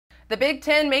The Big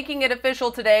Ten making it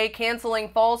official today, canceling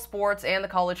fall sports and the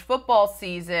college football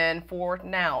season for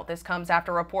now. This comes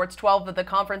after reports 12 of the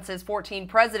conference's 14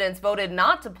 presidents voted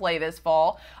not to play this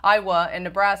fall. Iowa and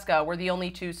Nebraska were the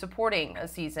only two supporting a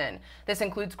season. This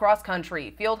includes cross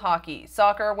country, field hockey,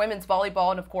 soccer, women's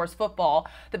volleyball, and of course football.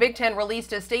 The Big Ten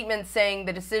released a statement saying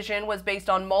the decision was based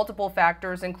on multiple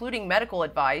factors, including medical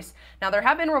advice. Now, there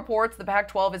have been reports the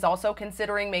Pac-12 is also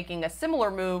considering making a similar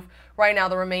move. Right now,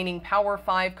 the remaining Power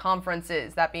 5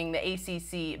 conferences, that being the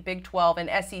ACC, Big 12,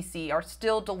 and SEC, are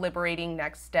still deliberating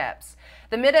next steps.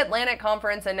 The Mid-Atlantic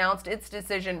Conference announced its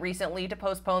decision recently to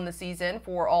postpone the season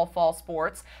for all fall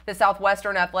sports. The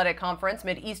Southwestern Athletic Conference,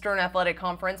 Mid-Eastern Athletic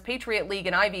Conference, Patriot League,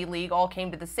 and Ivy League all came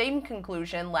to the same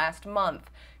conclusion last month.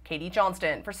 Katie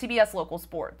Johnston for CBS Local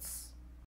Sports.